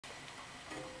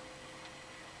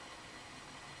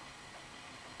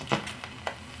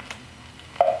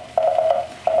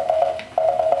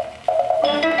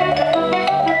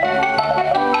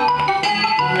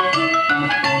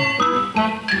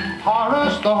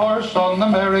horse on the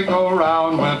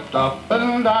merry-go-round, whipped up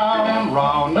and down,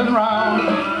 round and round.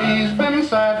 He's been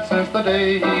sad since the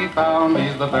day he found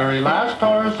he's the very last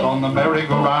horse on the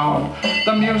merry-go-round.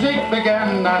 The music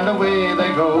began and away they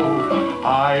go,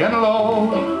 high and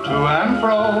low, to and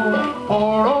fro.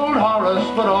 Poor old Horace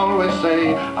would always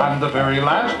say, I'm the very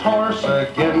last horse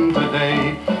again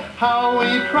today. How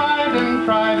he tried and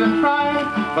tried and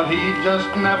tried, but he just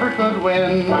never could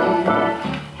win.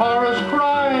 Horace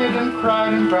cried and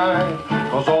cried and cried,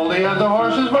 'cause all the other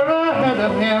horses were ahead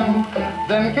of him.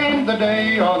 Then came the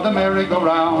day on the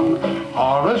merry-go-round.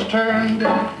 Horace turned,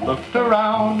 looked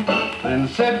around, then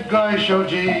said, gosh, oh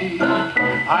gee,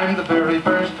 I'm the very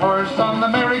first horse on the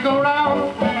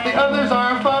merry-go-round. The others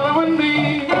are following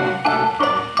me.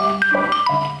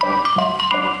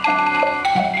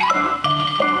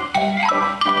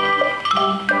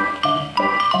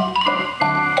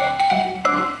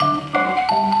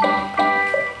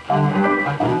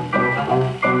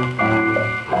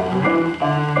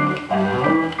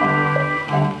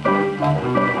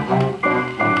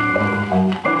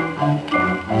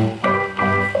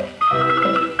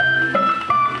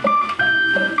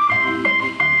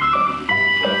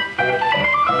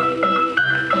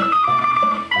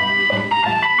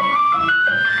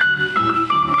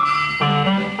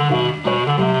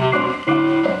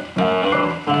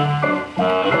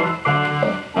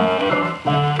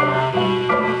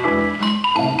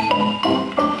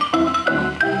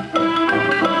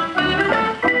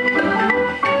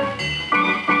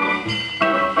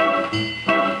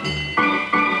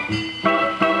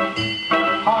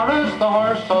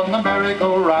 On the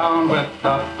merry-go-round, whipped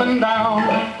up and down,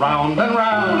 round and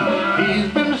round. He's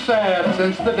been sad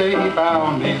since the day he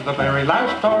found he's the very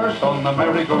last horse on the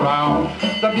merry-go-round.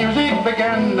 The music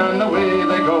began and away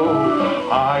they go,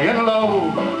 high and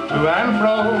low, to and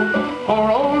fro.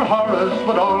 Poor old Horace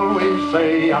would always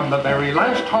say, I'm the very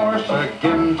last horse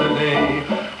again today.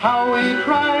 How he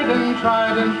tried and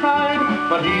tried and tried,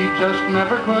 but he just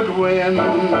never could win.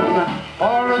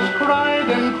 Horace cried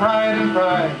and cried and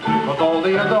cried, but all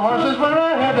the other horses were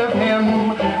ahead of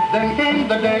him. Then came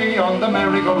the day on the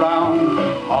merry-go-round.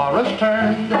 Horace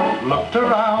turned, looked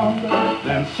around,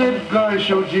 then said, gosh,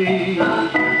 oh gee,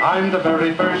 I'm the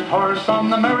very first horse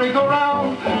on the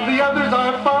merry-go-round. The others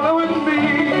are following me.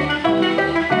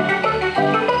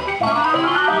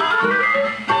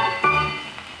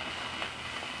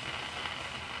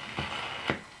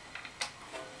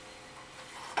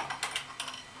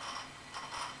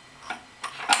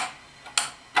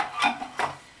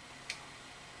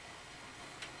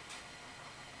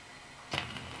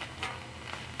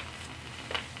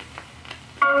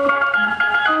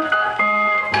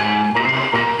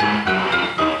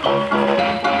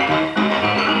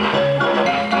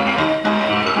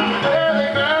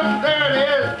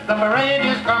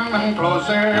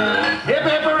 Closer, hip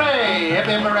hip hooray, hip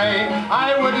hip hooray,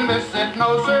 I wouldn't miss it,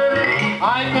 no sir.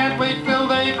 I can't wait till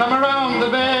they come around the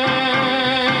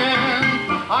bend.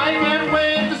 I can't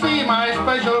wait to see my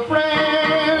special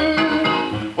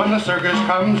friend. When the circus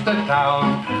comes to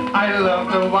town, I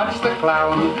love to watch the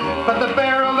clown. But the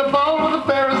bear on the ball with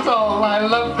the parasol, I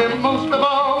love him most of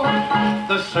all.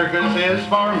 The circus is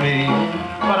for me,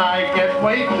 but I can't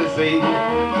wait to see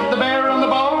the bear on the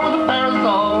ball with the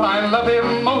parasol, I love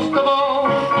him most of all.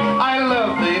 I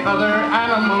love the other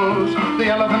animals, the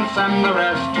elephants and the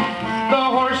rest, the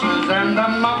horses and the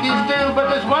monkeys too, but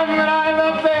there's one that I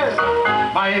love best,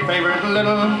 my favorite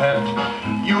little pet.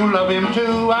 You love him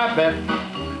too, I bet.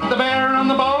 The bear on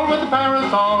the ball with the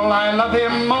parasol, I love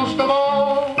him most of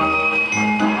all.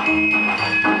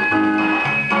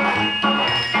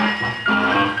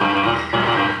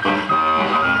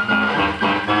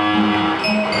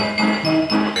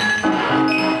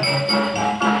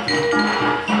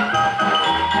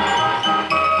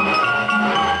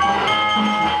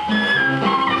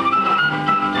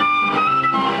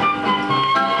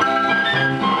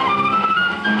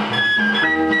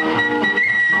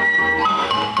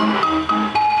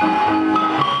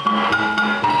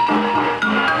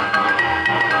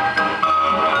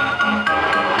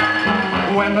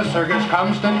 When the circus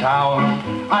comes to town,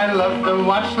 I love to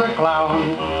watch the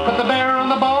clown. But the bear on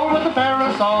the ball with the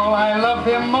parasol, I love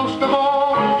him most of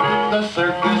all. The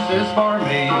circus is for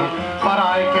me, but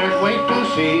I can't wait to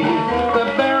see the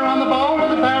bear on the ball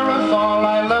with the parasol,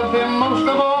 I love him most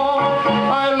of all.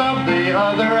 I love the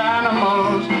other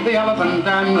animals, the elephant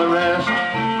and the rest,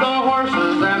 the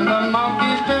horses and the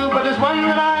monkeys too, but there's one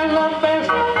that I love best,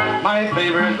 my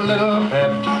favorite little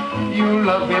pet. You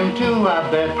love him too, I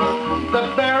bet.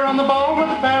 The bear on the ball with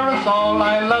the parasol,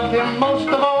 I love him most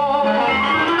of